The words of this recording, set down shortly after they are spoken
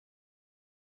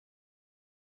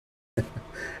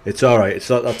It's alright, it's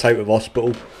not that type of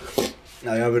hospital.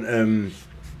 I haven't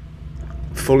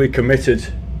fully committed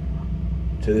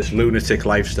to this lunatic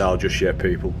lifestyle just yet,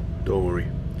 people. Don't worry.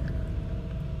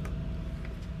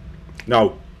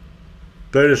 Now,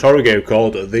 there's this horror game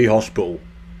called The Hospital.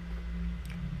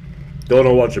 Don't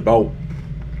know what it's about.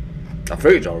 I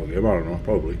think it's a horror game, I don't know,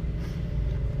 probably.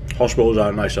 Hospitals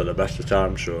aren't nice at the best of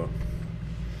times, so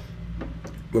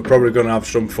we're probably going to have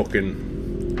some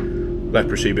fucking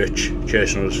leprosy bitch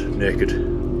chasing us naked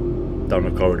down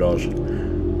the corridors.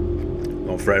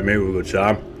 Don't threaten me with a good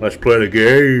time. Let's play the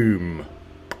game.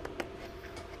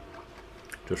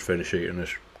 Just finish eating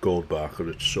this gold bar because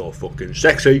it's so fucking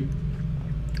sexy.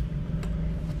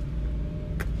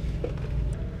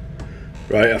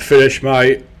 Right, I finished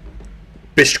my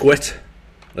biscuit.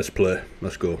 Let's play.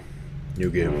 Let's go. New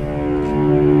game.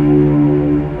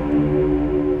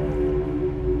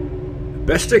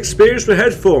 Best experience with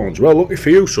headphones. Well, lucky for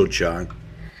you, sunshine.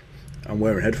 I'm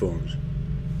wearing headphones.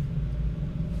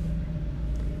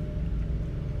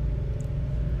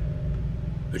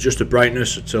 Adjust the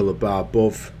brightness until the bar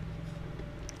above.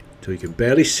 Until you can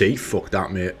barely see. Fuck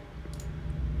that, mate.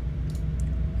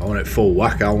 I want it full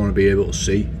whack. I want to be able to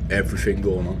see everything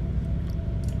going on.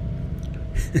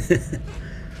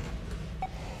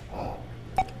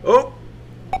 Oh!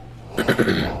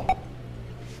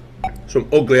 Some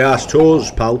ugly ass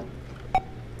toes, pal.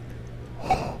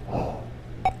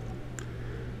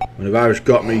 When the virus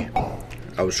got me,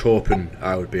 I was hoping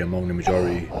I would be among the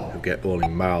majority who get only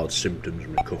mild symptoms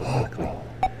and recover quickly.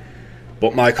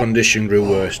 But my condition grew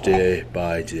worse day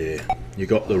by day. You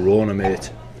got the Rona,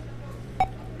 mate.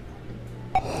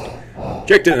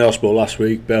 Checked into the hospital last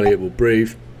week, barely able to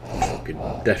breathe. Fucking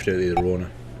definitely the Rona.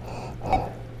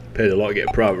 Paid a lot to get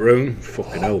a private room.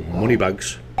 Fucking hell, money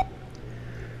bags.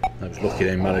 I was lucky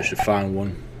they managed to find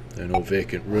one. There are no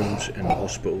vacant rooms in the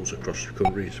hospitals across the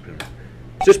country. Is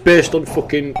this based on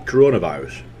fucking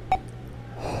coronavirus?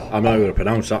 I'm not going to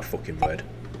pronounce that fucking word.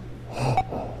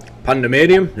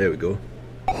 Pandemonium? There we go.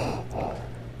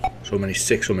 So many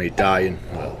sick, so many dying.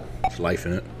 Well, it's life,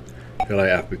 innit? I feel like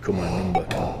I've become a number.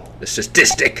 A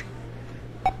statistic!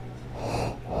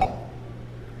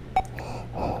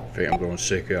 I think I'm growing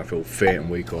sicker. I feel faint and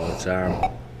weak all the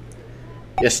time.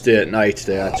 Yesterday at night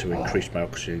they had to increase my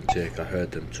oxygen intake. I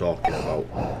heard them talking about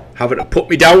having to put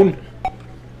me down.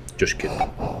 Just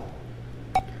kidding.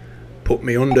 Put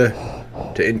me under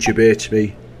to intubate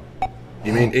me.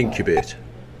 You mean incubate?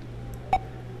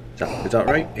 Is that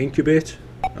right? Incubate?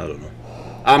 I don't know.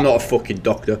 I'm not a fucking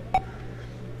doctor.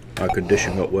 My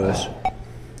condition got worse.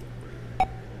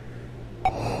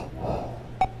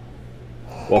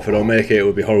 What if I don't make it? It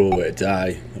would be a horrible way to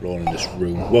die alone in this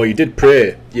room. Well, you did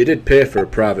pay. You did pay for a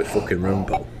private fucking room,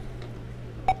 pal.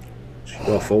 It's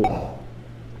your fault.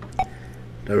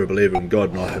 Never believe in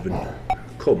God nor heaven.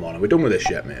 Come on, are we done with this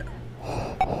yet, mate?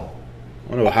 I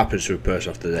wonder what happens to a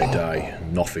person after they die.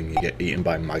 Nothing. You get eaten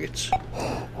by maggots.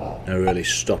 Never really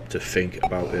stopped to think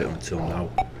about it until now.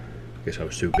 I guess I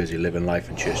was too busy living life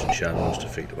and chasing shadows to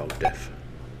think about death.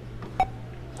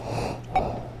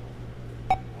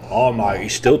 Oh my,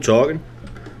 he's still talking.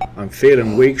 I'm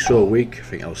feeling weak, so weak. I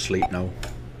think I'll sleep now.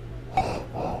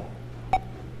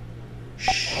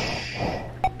 Shh.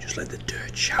 Just let the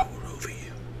dirt shower over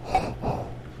you.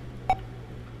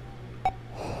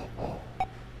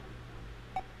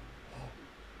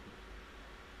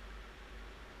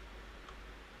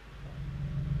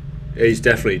 He's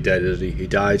definitely dead, isn't he? He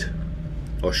died.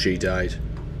 Or she died.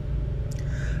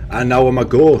 And now I'm a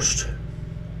ghost.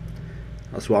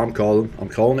 That's what I'm calling. I'm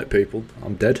calling it, people.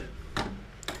 I'm dead.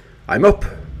 I'm up.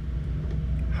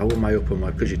 How am I up?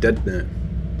 Because you're dead, mate.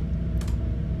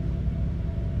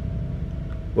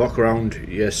 Walk around,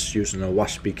 yes, using the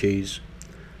waspy keys.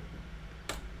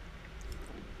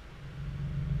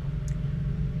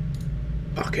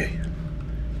 Okay.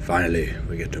 Finally,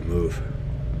 we get to move.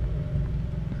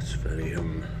 That's very,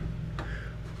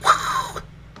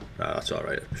 Nah, that's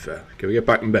alright, to be fair. Can we get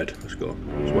back in bed? Let's go.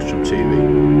 Let's watch some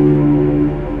TV.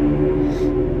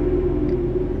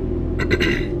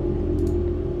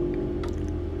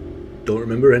 Don't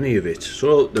remember any of it.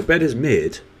 So the bed is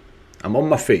made. I'm on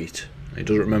my feet. He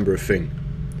doesn't remember a thing.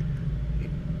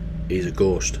 He's a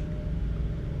ghost.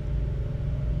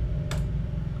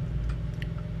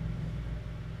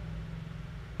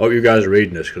 Hope you guys are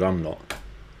reading this because I'm not.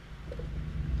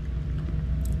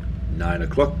 9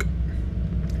 o'clock.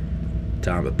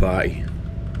 Time to party.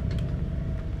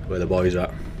 Where the boys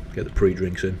at? Get the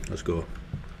pre-drinks in. Let's go.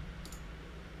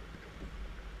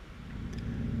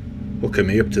 Hooking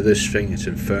me up to this thing, it's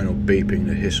infernal beeping,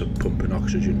 the hiss of pumping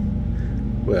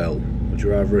oxygen. Well, would you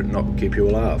rather it not keep you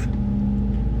alive?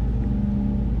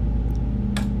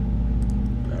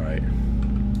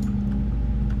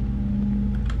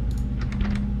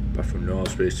 Bathroom door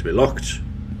needs to be locked.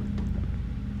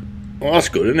 Oh, that's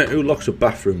good, isn't it? Who locks a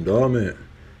bathroom door, mate?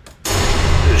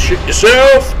 Just shit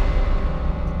yourself!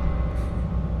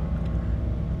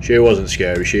 She wasn't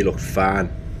scary, she looked fine.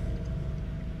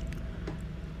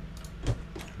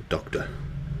 Doctor.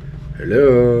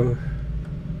 Hello?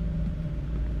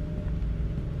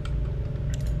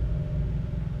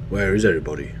 Where is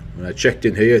everybody? When I checked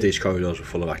in here, these corridors were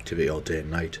full of activity all day and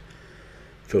night.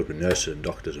 Filled with nurses and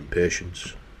doctors and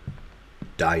patients.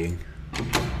 Dying.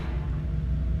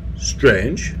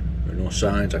 Strange. There were no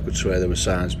signs. I could swear there were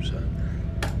signs.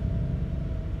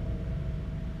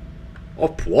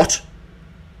 Up what?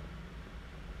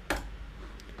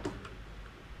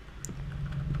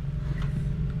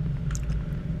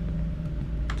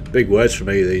 Big words for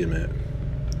me, these, mate.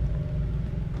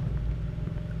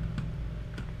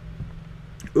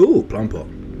 Ooh, plant pot.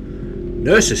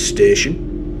 Nurse's station.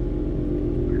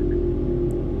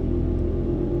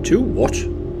 To what?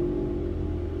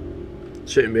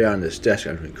 Sitting behind this desk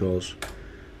answering calls.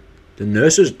 The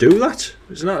nurses do that?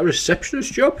 Isn't that a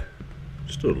receptionist job?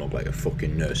 Just doesn't look like a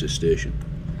fucking nurse's station.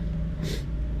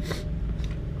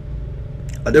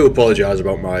 I do apologise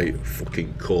about my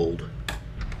fucking cold.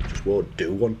 Just won't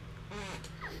do one.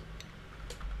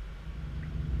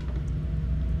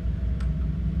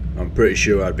 I'm pretty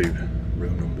sure I'd be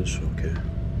room numbers, okay.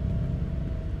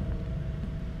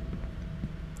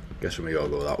 Guess we gotta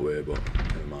go that way, but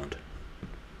never mind.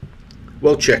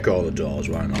 We'll check all the doors,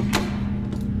 why not?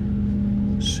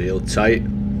 Sealed tight.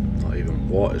 Not even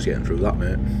water's getting through that,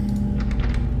 mate.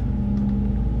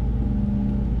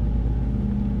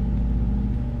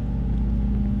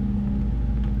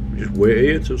 We just wait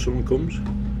here until someone comes.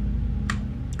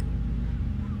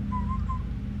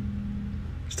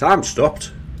 It's time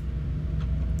stopped.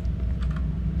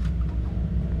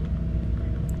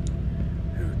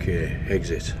 Okay,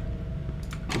 exit.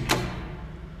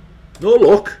 No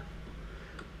luck.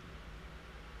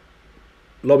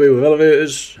 Lobby with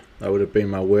elevators. That would have been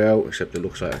my way out, except it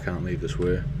looks like I can't leave this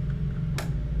way.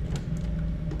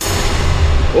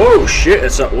 Oh shit,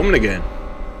 it's that woman again.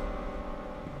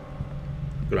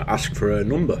 I'm gonna ask for her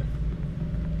number.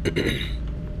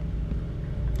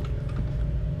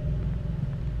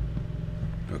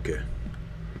 Okay.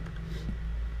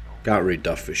 Can't read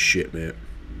that for shit, mate.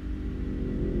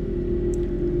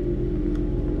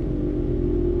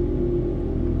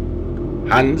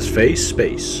 Hands, face,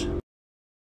 space.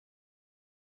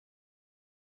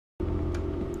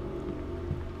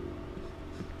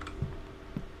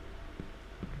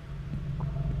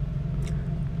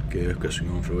 Okay, I guess I'm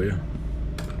going through here.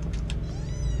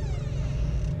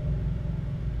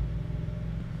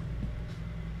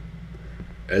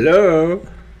 Hello?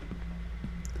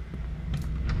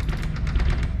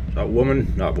 That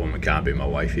woman? That woman can't be my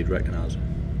wife, you'd recognise her.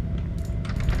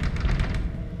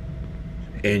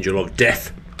 Angel of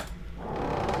Death.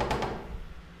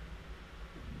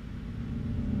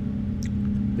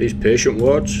 These patient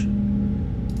wards.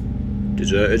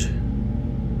 Deserted.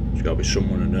 There's got to be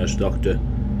someone, a nurse, doctor.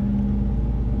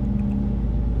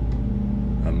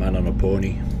 A man on a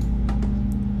pony.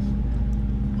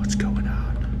 What's going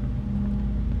on?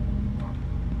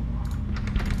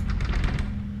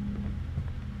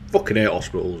 Fucking hate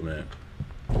hospitals, mate.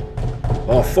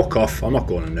 Oh, fuck off. I'm not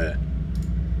going in there.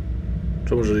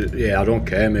 Yeah, I don't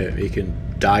care, mate. He can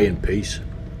die in peace.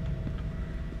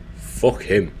 Fuck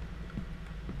him.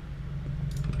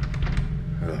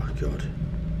 Oh, God.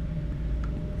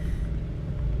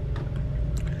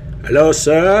 Hello,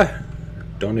 sir.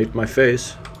 Don't eat my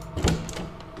face.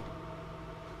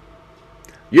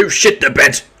 You shit the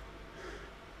bed!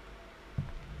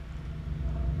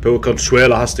 Poor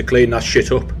Consuelo has to clean that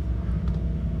shit up.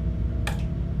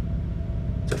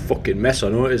 It's a fucking mess, I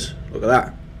know it is. Look at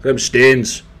that. Them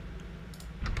stains.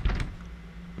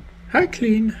 I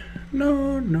clean.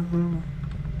 No, no.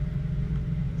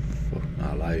 Fuck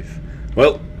my life.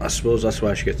 Well, I suppose that's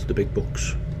why she gets the big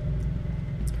bucks.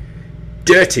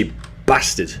 Dirty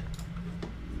bastard.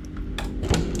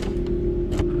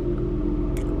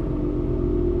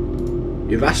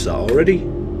 You've asked that already?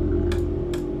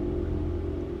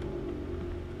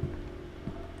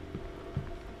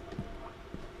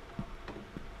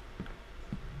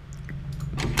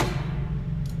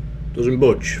 Doesn't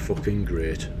budge. Fucking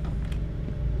great.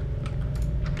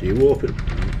 Do you open?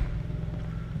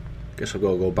 Guess I've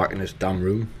got to go back in this damn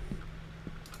room.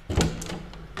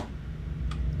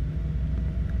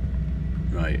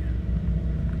 Right.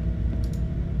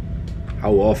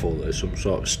 How awful. There's some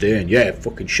sort of stain. Yeah,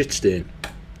 fucking shit stain.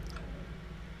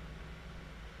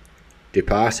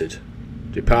 Departed.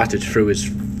 Departed through his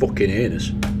fucking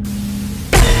anus.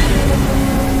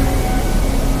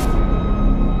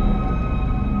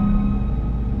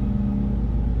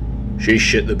 She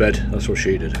shit the bed. That's what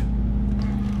she did.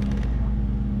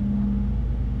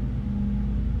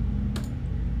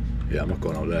 Yeah, I'm not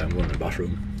going out there. I'm going to the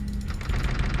bathroom.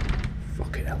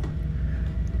 Fucking hell.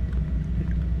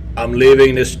 I'm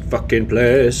leaving this fucking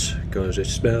place because it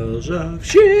smells of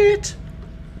shit.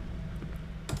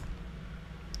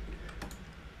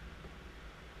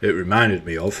 It reminded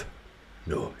me of...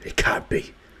 No, it can't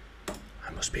be.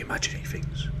 I must be imagining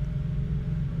things.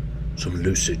 Some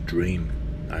lucid dream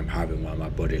I'm having while my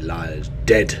body lies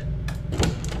dead.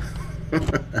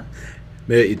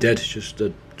 Mate, you're dead. Just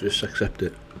accept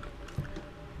it.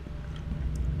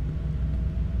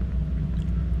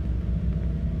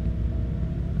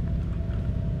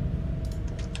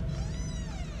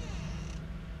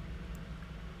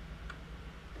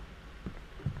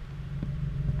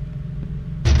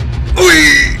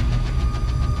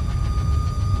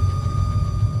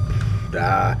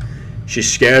 She's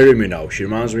scaring me now. She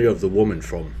reminds me of the woman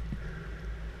from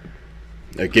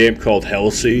a game called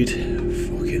Hellseed.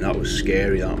 Fucking, that was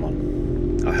scary, that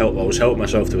man. I was helping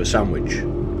myself to a sandwich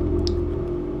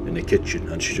in the kitchen,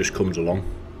 and she just comes along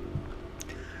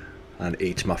and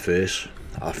eats my face.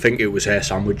 I think it was her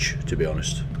sandwich, to be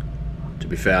honest. To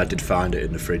be fair, I did find it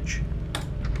in the fridge.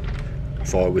 I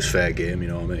thought it was fair game, you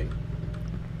know what I mean?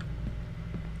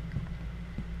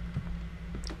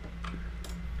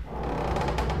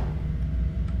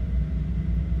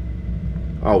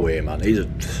 Oh wait, man, these are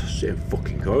same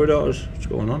fucking corridors. What's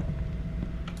going on?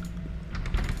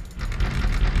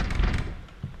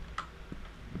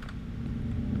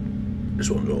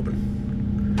 This one's open.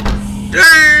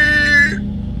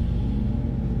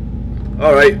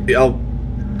 Alright,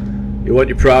 you want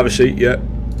your privacy? Yeah.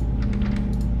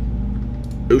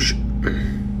 Oosh.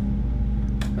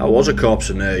 That was a corpse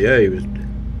in there, yeah, he was.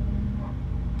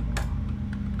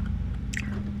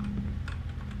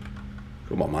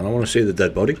 Come on, man, I want to see the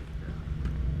dead body.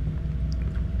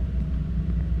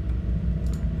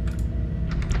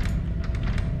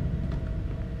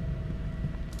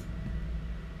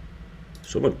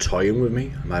 Someone toying with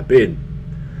me? Am I being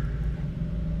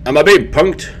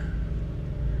punked?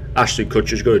 Ashton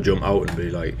Kutcher's got to jump out and be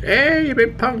like, hey, you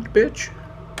been punked, bitch.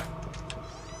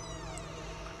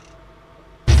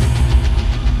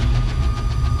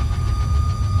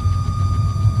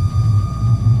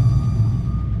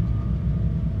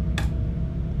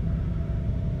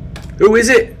 Who is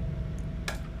it?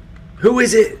 Who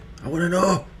is it? I want to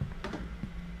know.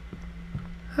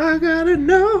 I gotta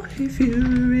know if you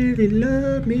really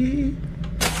love me.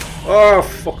 Oh,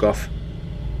 fuck off.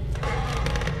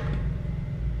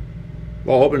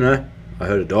 What happened there? I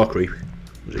heard a door creak.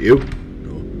 Was it you?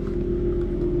 No.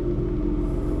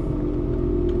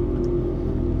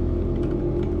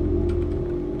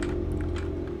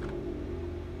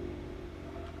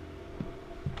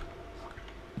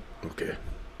 Okay.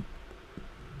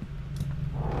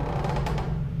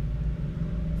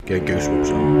 Get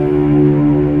goosebumps on.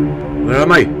 Where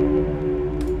am I?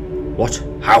 What?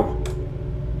 How?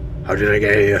 How did I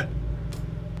get here?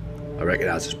 I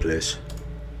recognise this place.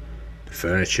 The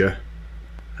furniture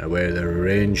and the way they're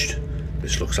arranged.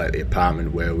 This looks like the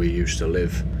apartment where we used to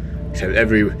live. Except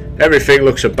everything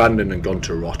looks abandoned and gone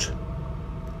to rot.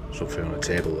 Something on the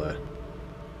table there.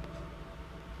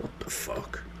 What the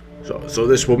fuck? So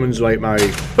this woman's like my...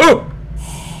 Oh!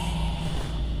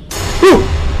 Oh!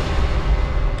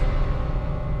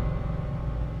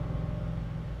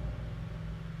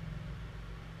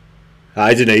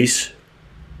 Hi Denise,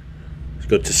 it's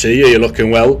good to see you, you're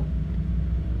looking well.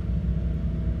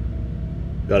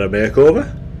 Got a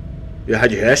makeover? You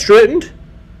had your hair straightened?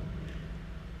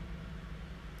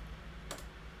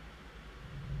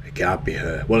 It can't be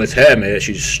her. Well, it's her, mate,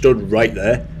 she just stood right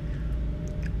there.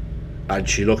 And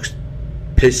she looks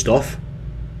pissed off.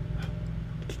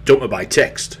 Dumped her by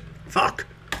text. Fuck.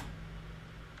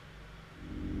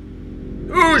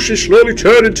 Oh, she's slowly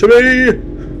turning to me.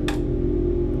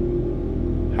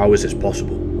 How is this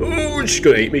possible? Oh, she's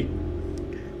gonna eat me.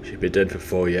 She's been dead for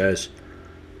 4 years.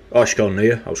 Oh, she's gone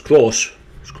near. I was close.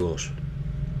 I was close.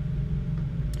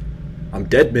 I'm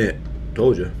dead, mate.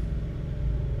 Told you.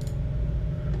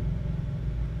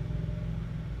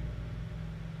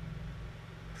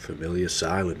 Familiar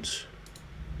silence.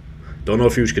 Don't know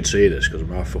if you could see this because of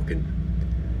my fucking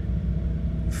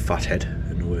fat head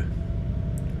in the way.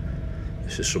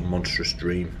 This is some monstrous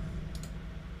dream.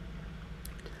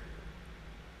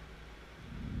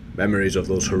 Memories of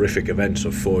those horrific events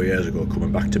of 4 years ago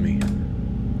coming back to me.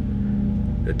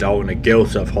 The doubt and the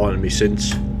guilt have haunted me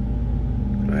since.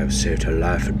 But I have saved her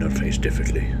life and done things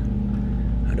differently.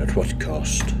 And at what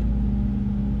cost?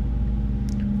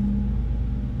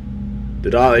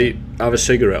 Did I have a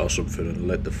cigarette or something and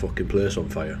lit the fucking place on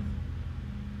fire?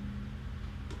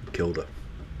 Killed her.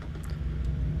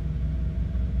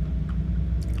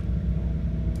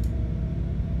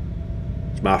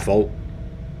 It's my fault.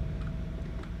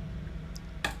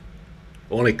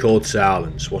 Only code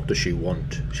silence. What does she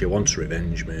want? She wants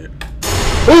revenge, mate.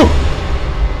 Oh!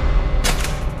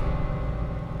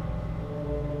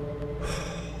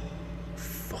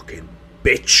 Fucking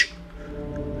bitch.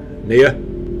 Nia?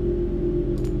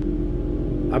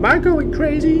 Am I going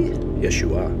crazy? Yes,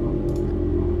 you are.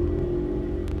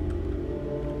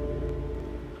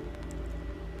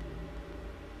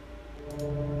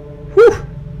 Whew!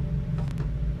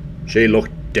 She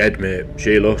looked dead, mate.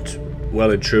 She looked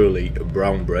well and truly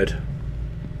brown bread.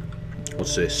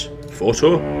 What's this?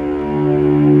 Photo?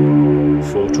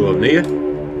 Photo of Nia.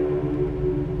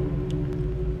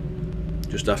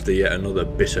 Just after yet another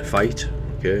bitter fight.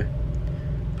 Okay.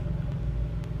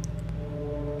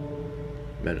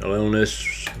 Mental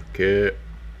illness, okay.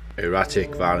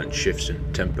 Erratic, violent shifts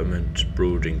in temperament,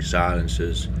 brooding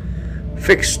silences,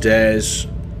 fixed stares,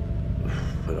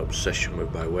 an obsession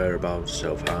with my whereabouts,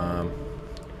 self-harm.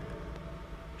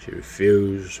 She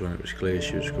refused when it was clear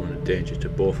she was coming a danger to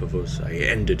both of us. I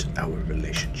ended our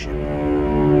relationship.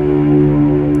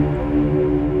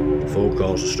 The phone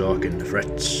calls, the stalking, the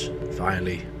threats.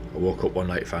 Finally, I woke up one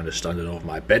night and found her standing over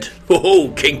my bed.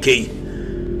 Oh, kinky!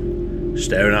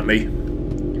 Staring at me.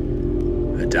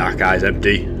 Her dark eyes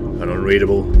empty and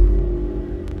unreadable.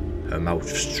 Her mouth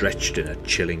stretched in a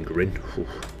chilling grin. Whew.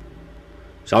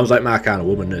 Sounds like my kind of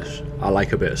woman, this. I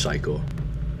like a bit of psycho.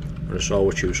 When I saw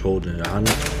what she was holding in her hand.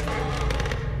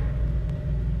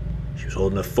 She was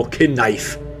holding a fucking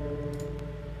knife.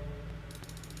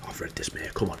 I've read this,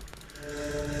 mate. Come on.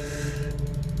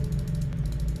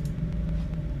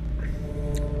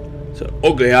 It's an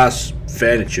ugly ass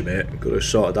furniture, mate. Could have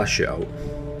sorted that shit out.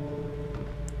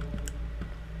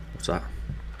 What's that?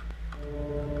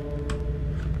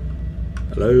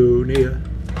 Hello, Nia.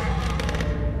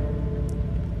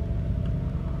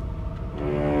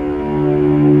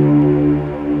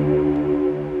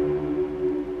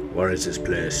 Where is this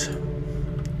place?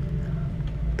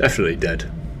 Definitely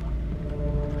dead.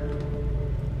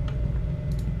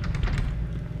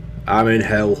 I'm in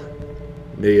hell.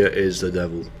 Nia is the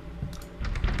devil.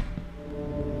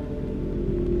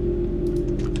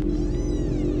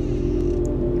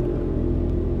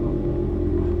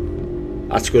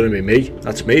 That's gonna be me.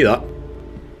 That's me, that.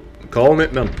 I'm calling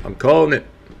it, man. I'm calling it.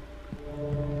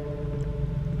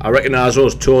 I recognise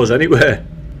those toes anywhere.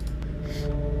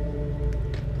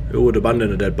 Who would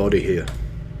abandon a dead body here?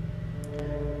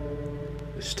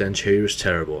 The stench here is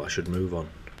terrible. I should move on.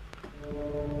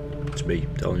 It's me,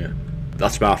 I'm telling you.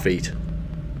 That's my feet.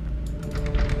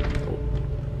 Oh.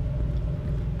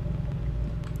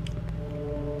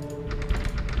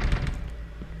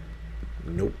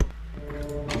 Nope.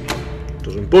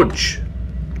 Doesn't budge.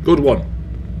 Good one.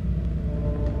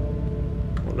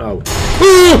 What now?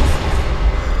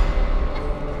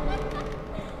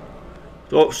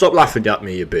 Don't stop laughing at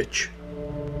me, you bitch.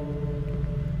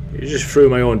 You just threw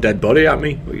my own dead body at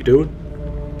me. What are you doing?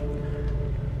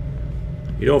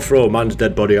 You don't throw a man's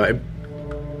dead body at him.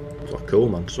 It's not cool,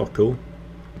 man. It's not cool.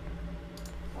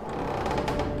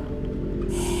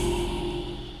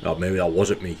 Oh, maybe that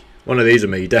wasn't me. One of these are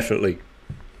me, definitely.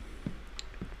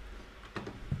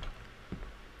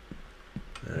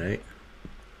 Alright.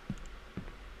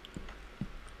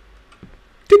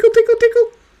 Tickle, tickle,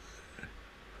 tickle.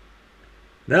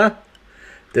 No?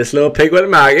 This little pig went to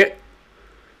market.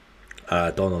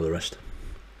 I don't know the rest.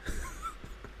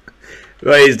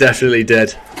 But he's definitely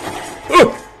dead.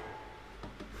 Oh!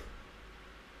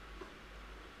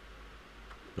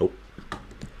 Nope.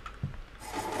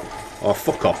 Oh,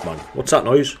 fuck off, man. What's that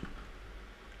noise?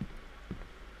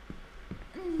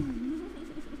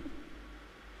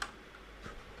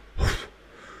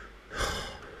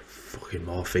 Fucking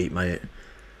more feet, mate.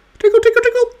 Tickle, tickle,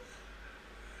 tickle.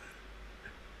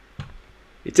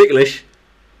 You ticklish?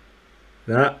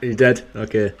 Nah, you're dead.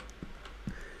 Okay.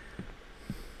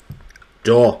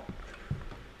 Door.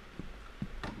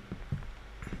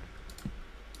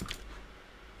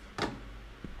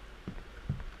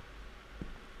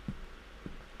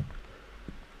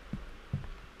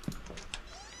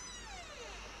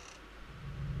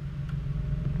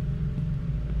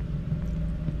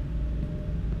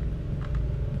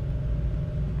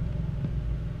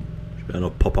 Better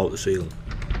not pop out the ceiling.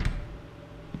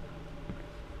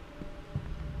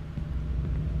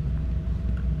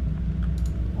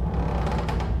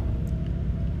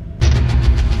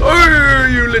 Oh,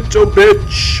 you little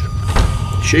bitch!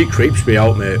 She creeps me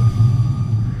out, mate.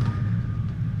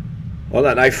 On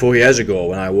that night 4 years ago,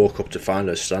 when I woke up to find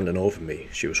her standing over me,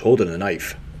 she was holding a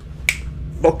knife.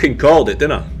 Fucking called it,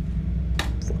 didn't I?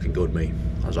 Fucking good me.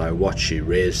 As I watched, she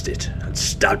raised it and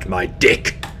stabbed my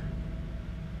dick.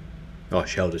 Oh,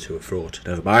 she held it to her throat.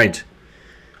 Never mind.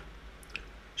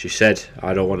 She said,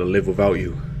 I don't want to live without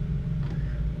you.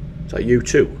 Is that you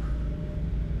too?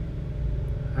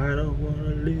 I don't want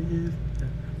to live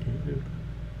without you.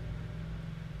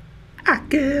 I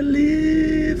can't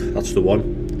live. That's the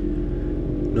one.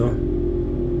 No.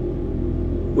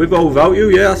 With or without you,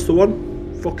 yeah, that's the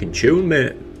one. Fucking tune,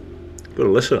 mate. Gotta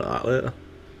listen to that later.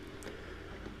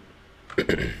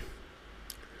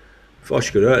 Before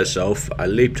she could hurt herself, I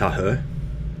leaped at her.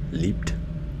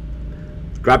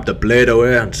 Grabbed the blade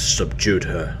away and subdued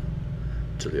her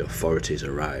till the authorities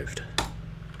arrived.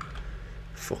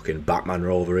 Fucking Batman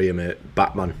over here, mate.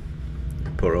 Batman.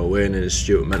 Put her away in an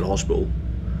institute mental hospital.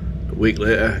 A week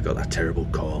later, I got that terrible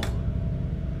call.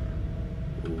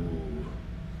 Ooh.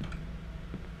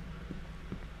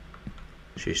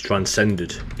 She's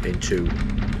transcended into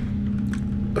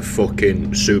a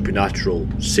fucking supernatural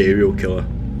serial killer.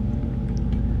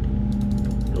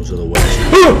 Those are the worst.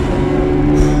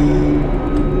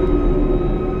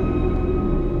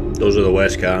 Those are the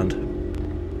worst kind.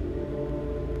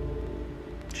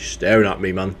 She's staring at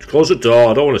me, man. Close the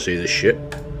door, I don't want to see this shit.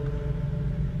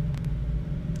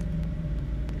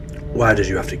 Why did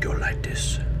you have to go like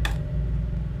this?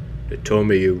 They told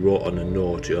me you wrote on a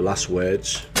note your last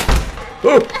words.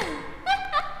 Oh!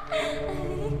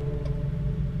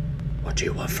 What do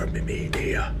you want from me,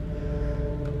 Nia?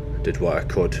 I did what I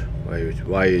could.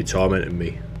 Why are you tormenting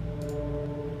me?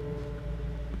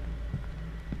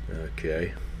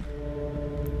 Okay.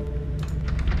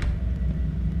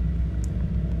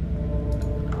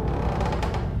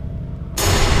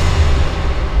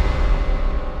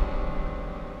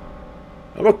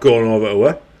 I'm not going over to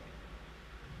her.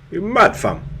 You mad,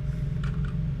 fam?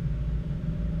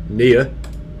 Nia,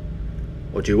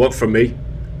 what do you want from me?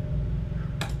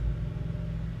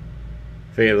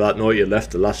 Think of that note you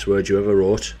left, the last word you ever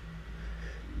wrote.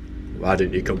 Why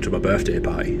didn't you come to my birthday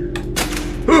party?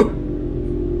 Oh!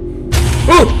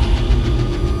 Oh!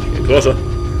 Get closer.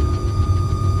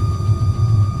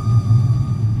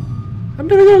 I'm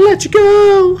never gonna let you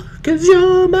go, 'cause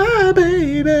you're my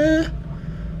baby.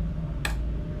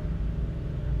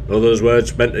 All those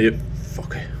words meant to you.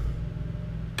 Fuck it.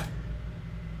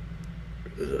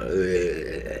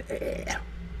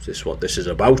 Is this what this is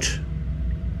about?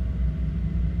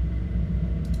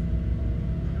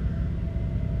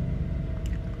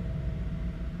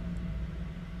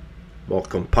 More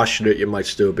compassionate, you might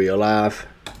still be alive.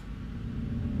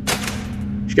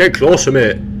 She's getting closer,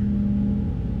 mate.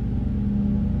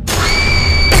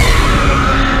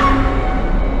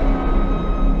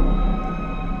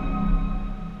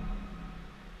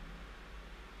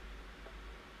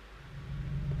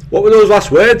 What were those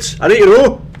last words? I need to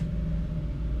know.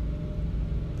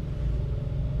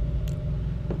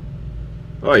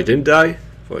 Oh, he didn't die. I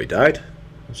thought he died.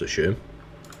 That's a shame.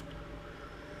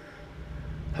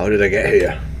 How did I get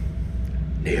here?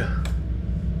 Nia.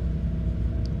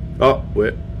 Oh,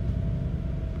 wait.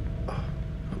 Oh,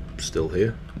 I'm still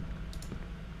here.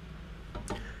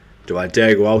 Do I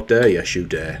dare go out there? Yes, you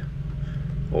dare.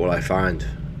 What will I find?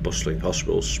 Bustling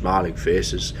hospitals, smiling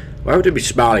faces. Why would there be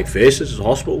smiling faces in a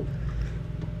hospital?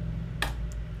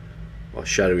 Or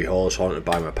shadowy halls haunted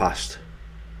by my past.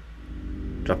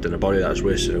 Trapped in a body that is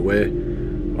wasting away,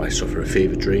 while I suffer a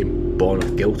fever dream, born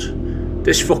of guilt.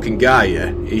 This fucking guy,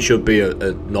 yeah, he should be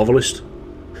a novelist.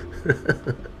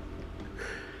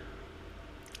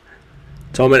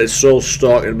 Tormented soul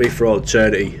stalking me for all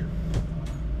eternity.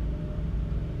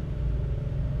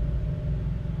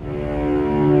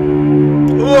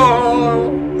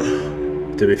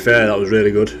 To be fair, that was really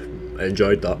good. I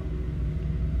enjoyed that.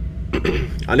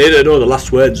 I need to know the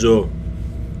last words though.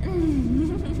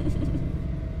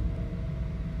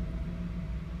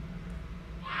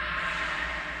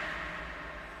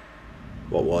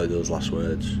 What were those last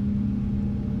words?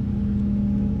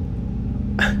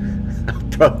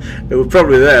 They were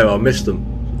probably there, I missed them.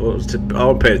 I wasn't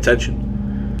paying attention.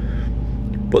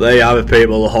 But there you have it,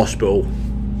 people, the hospital.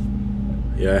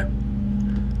 Yeah.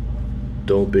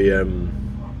 Don't be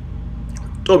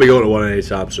going to one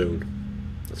anytime soon.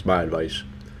 That's my advice.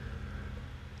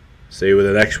 See you with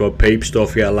the next one, peeps. Don't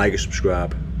forget to like and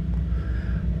subscribe.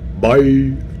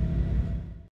 Bye.